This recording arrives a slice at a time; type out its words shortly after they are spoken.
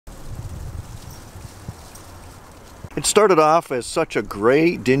It started off as such a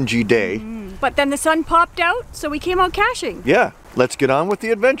gray, dingy day. But then the sun popped out, so we came out caching. Yeah, let's get on with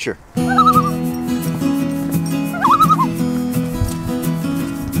the adventure.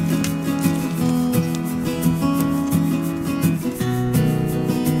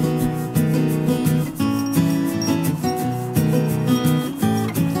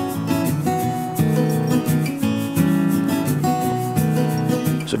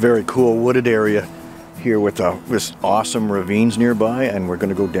 It's a very cool wooded area here with this awesome ravines nearby, and we're going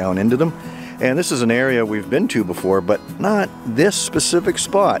to go down into them. And this is an area we've been to before, but not this specific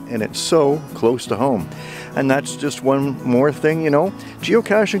spot, and it's so close to home. And that's just one more thing, you know,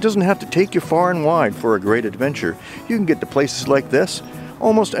 geocaching doesn't have to take you far and wide for a great adventure. You can get to places like this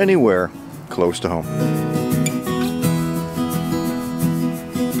almost anywhere close to home.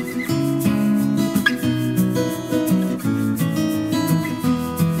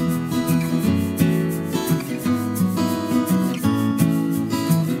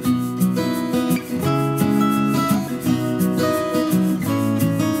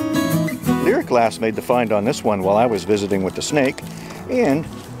 Glass made the find on this one while I was visiting with the snake, and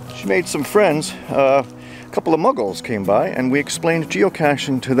she made some friends. A couple of muggles came by and we explained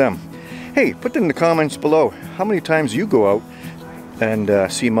geocaching to them. Hey, put in the comments below how many times you go out and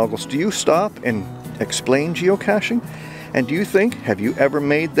see muggles. Do you stop and explain geocaching? And do you think, have you ever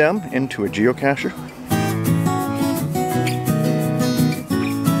made them into a geocacher?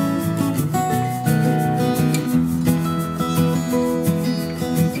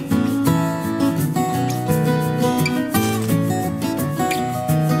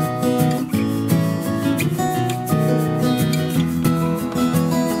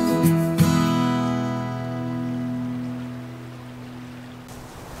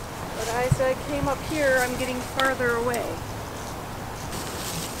 As I came up here, I'm getting farther away.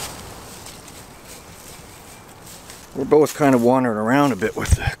 We're both kind of wandering around a bit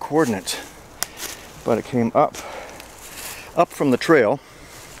with the coordinates, but it came up from the trail,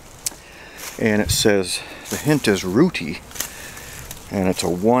 and it says the hint is rooty, and it's a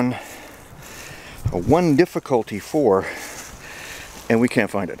one difficulty 4, and we can't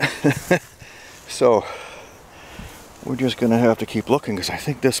find it. So we're just gonna have to keep looking, because I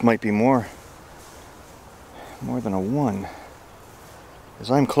think this might be more than a 1,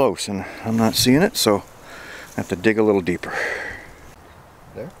 because I'm close and I'm not seeing it, so I have to dig a little deeper.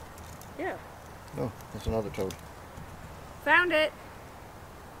 There? Yeah. Oh, there's another toad. Found it.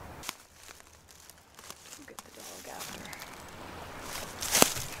 We'll get the dog after.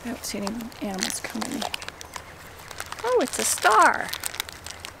 I don't see any animals coming. Oh, it's a star.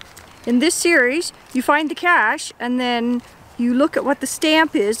 In this series, you find the cache and then you look at what the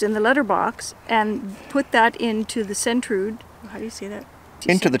stamp is in the letterbox and put that into the centroid. How do you say that?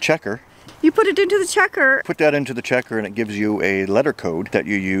 Into the checker. You put it into the checker. Put that into the checker and it gives you a letter code that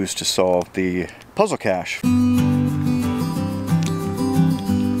you use to solve the puzzle cache.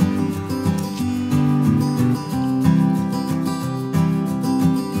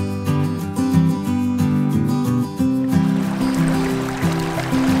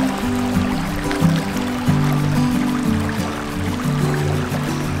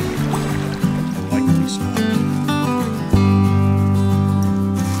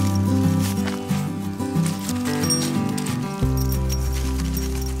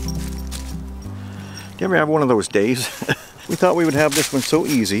 You ever have one of those days? We thought we would have this one so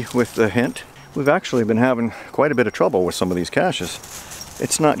easy with the hint. We've actually been having quite a bit of trouble with some of these caches.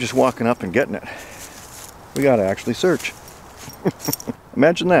 It's not just walking up and getting it. We gotta actually search.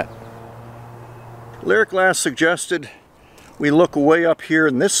 Imagine that. Lyric Lass suggested we look way up here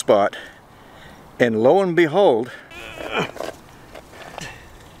in this spot, and lo and behold,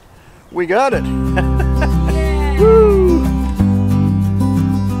 we got it. Woo!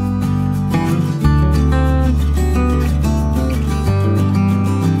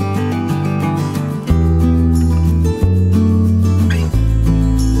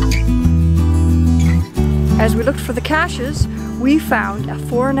 As we looked for the caches, we found a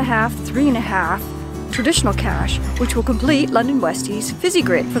 4.5, 3.5 traditional cache, which will complete London Westie's Fizzy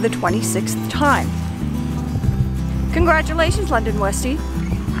Grit for the 26th time. Congratulations, London Westie!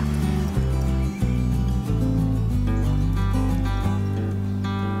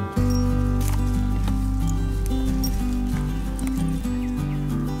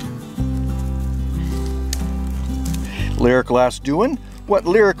 Lyric Lass doing what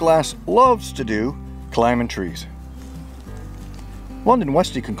Lyric Lass loves to do, climbing trees. London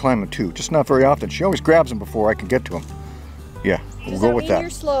Westie can climb them too, just not very often. She always grabs them before I can get to them. Yeah, we'll go with that. Does that mean you're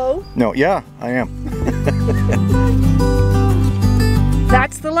slow? No, yeah, I am.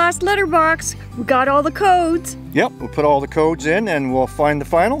 That's the last letterbox. We got all the codes. Yep, we'll put all the codes in and we'll find the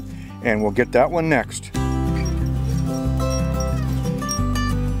final, and we'll get that one next.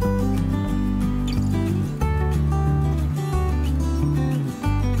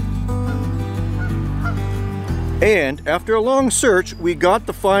 And after a long search, we got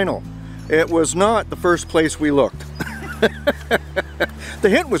the final. It was not the first place we looked. The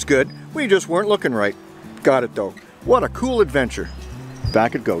hint was good, we just weren't looking right. Got it though. What a cool adventure.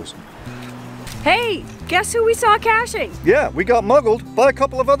 Back it goes. Hey, guess who we saw caching? Yeah, we got muggled by a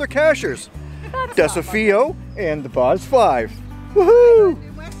couple of other cachers. Desafio and the Boz 5.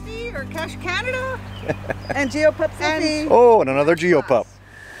 Woohoo! Westy or Cache Canada and Geopup City. Oh, and another Geopup.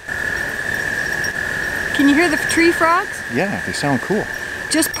 Can you hear the tree frogs? Yeah, they sound cool.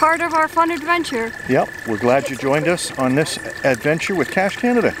 Just part of our fun adventure. Yep, we're glad you joined us on this adventure with Cache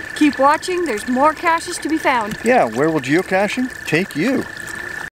Canada. Keep watching, there's more caches to be found. Yeah, where will geocaching take you?